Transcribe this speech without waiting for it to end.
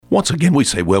Once again, we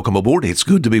say welcome aboard. It's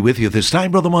good to be with you this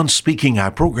time. Brother Munn speaking.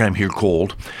 Our program here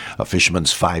called A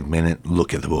Fisherman's 5-Minute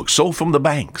Look at the Book. So from the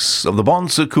banks of the Bon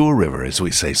Secours River, as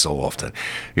we say so often,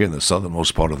 here in the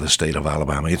southernmost part of the state of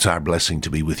Alabama, it's our blessing to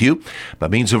be with you by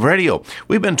means of radio.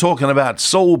 We've been talking about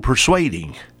soul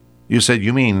persuading. You said,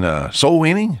 you mean soul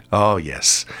winning? Oh,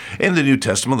 yes. In the New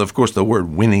Testament, of course, the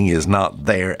word winning is not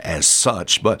there as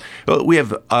such, but we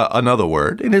have another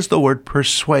word, and it's the word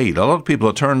persuade. A lot of people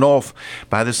are turned off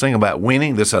by this thing about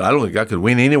winning. They said, I don't think I could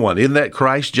win anyone. Isn't that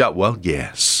Christ's job? Well,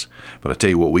 yes. But I tell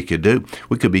you what we could do.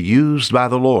 We could be used by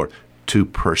the Lord to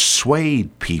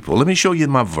persuade people. Let me show you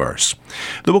my verse.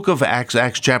 The book of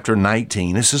Acts chapter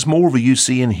 19. This is more of you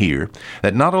see and hear,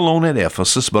 that not alone at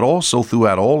Ephesus, but also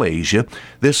throughout all Asia,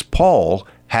 this Paul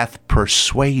hath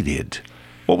persuaded.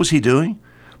 What was he doing?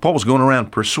 Paul was going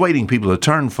around persuading people to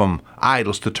turn from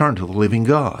idols to turn to the living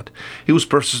God. He was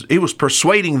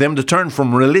persuading them to turn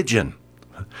from religion,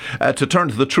 to turn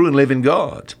to the true and living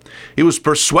God. He was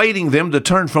persuading them to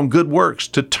turn from good works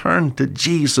to turn to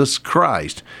Jesus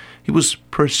Christ. He was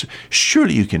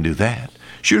surely you can do that.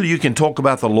 Surely you can talk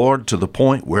about the Lord to the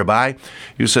point whereby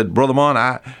you said, Brother Mon,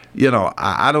 I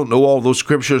don't know all those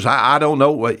scriptures. I don't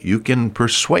know what you can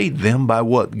persuade them by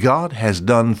what God has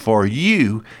done for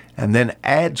you, and then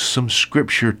add some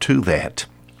scripture to that.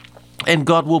 And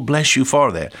God will bless you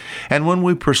for that. And when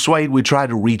we persuade, we try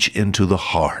to reach into the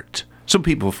heart. Some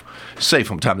people say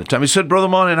from time to time, he said, Brother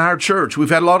Mon, in our church, we've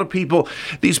had a lot of people,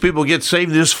 these people get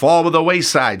saved and just fall by the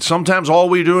wayside. Sometimes all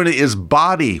we're doing is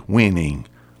body winning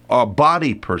or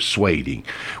body persuading.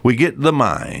 We get the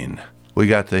mind, we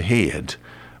got the head,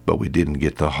 but we didn't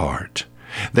get the heart.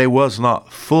 They was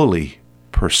not fully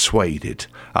persuaded.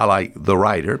 I like the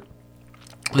writer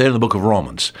there in the book of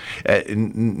Romans.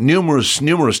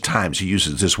 Numerous times he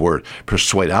uses this word,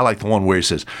 persuade. I like the one where he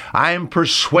says, I am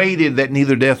persuaded that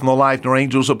neither death nor life nor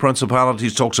angels or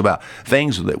principalities, talks about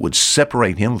things that would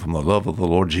separate him from the love of the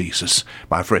Lord Jesus.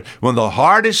 My friend, when the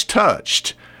heart is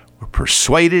touched, we're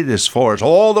persuaded as far as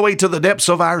all the way to the depths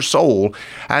of our soul,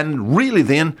 and really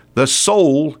then the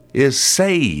soul is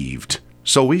saved.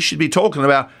 So we should be talking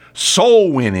about soul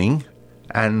winning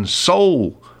and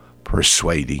soul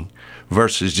persuading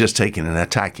versus just taking and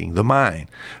attacking the mind.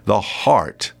 The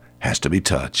heart has to be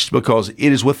touched because it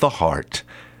is with the heart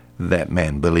that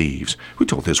man believes. We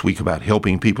talked this week about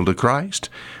helping people to Christ.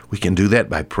 We can do that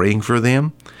by praying for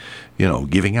them,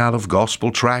 giving out of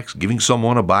gospel tracts, giving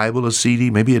someone a Bible, a CD,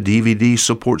 maybe a DVD,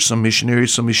 support some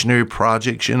missionaries, some missionary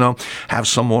projects, have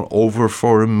someone over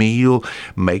for a meal,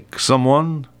 make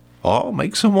someone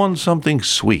something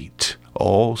sweet.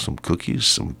 Oh, some cookies,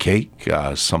 some cake,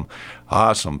 some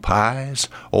pies.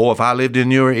 Oh, if I lived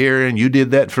in your area and you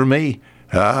did that for me,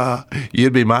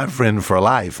 you'd be my friend for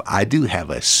life. I do have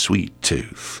a sweet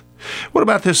tooth. What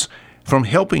about this from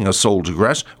helping a soul to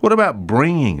Christ? What about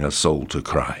bringing a soul to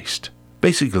Christ?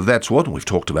 Basically, that's what we've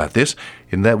talked about this.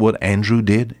 Isn't that what Andrew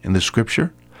did in the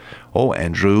scripture? Oh,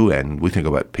 Andrew, and we think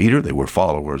about Peter, they were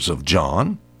followers of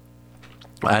John.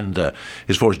 And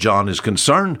as far as John is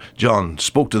concerned, John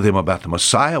spoke to them about the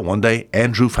Messiah. One day,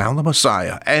 Andrew found the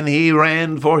Messiah, and he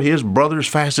ran for his brother as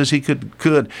fast as he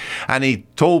could. And he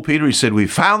told Peter, he said, we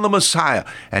found the Messiah.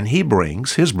 And he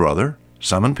brings his brother,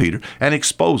 Simon Peter, and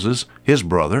exposes his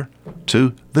brother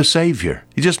to the Savior.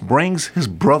 He just brings his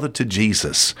brother to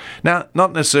Jesus. Now,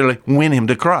 not necessarily win him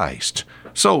to Christ.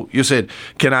 So you said,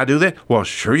 can I do that? Well,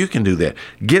 sure you can do that.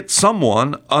 Get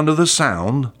someone under the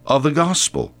sound of the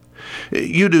gospel.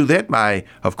 You do that by,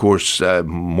 of course,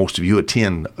 most of you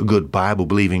attend a good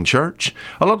Bible-believing church.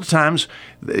 A lot of times,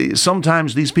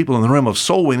 sometimes these people in the realm of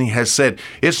soul winning has said,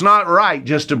 it's not right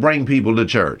just to bring people to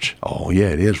church. Oh, yeah,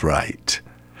 it is right.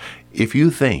 If you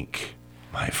think,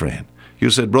 my friend, you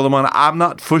said, Brother Mon, I'm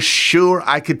not for sure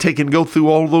I could take and go through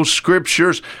all those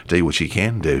scriptures. I'll tell you what you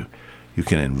can do. You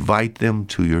can invite them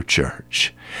to your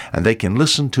church, and they can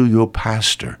listen to your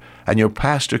pastor, and your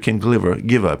pastor can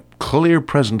give a clear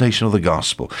presentation of the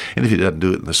gospel. And if he doesn't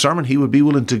do it in the sermon, he would be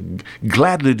willing to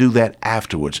gladly do that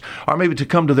afterwards, or maybe to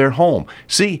come to their home.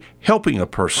 See, helping a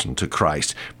person to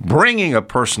Christ, bringing a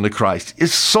person to Christ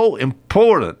is so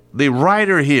important. The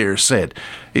writer here said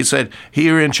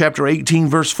here in chapter 18,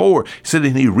 verse 4, he said,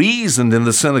 and he reasoned in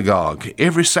the synagogue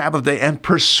every Sabbath day and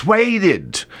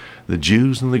persuaded the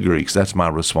Jews and the Greeks. That's my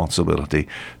responsibility.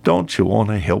 Don't you want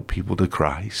to help people to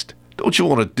Christ? Don't you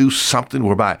want to do something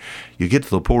whereby you get to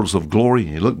the portals of glory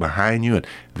and you look behind you and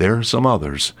there are some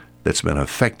others that's been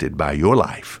affected by your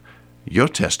life, your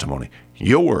testimony,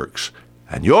 your works,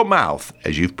 and your mouth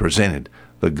as you've presented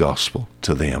the gospel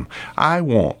to them? I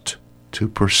want to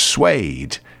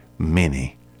persuade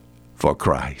many for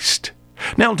Christ.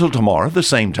 Now until tomorrow, the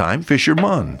same time, Fisher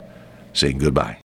Munn saying goodbye.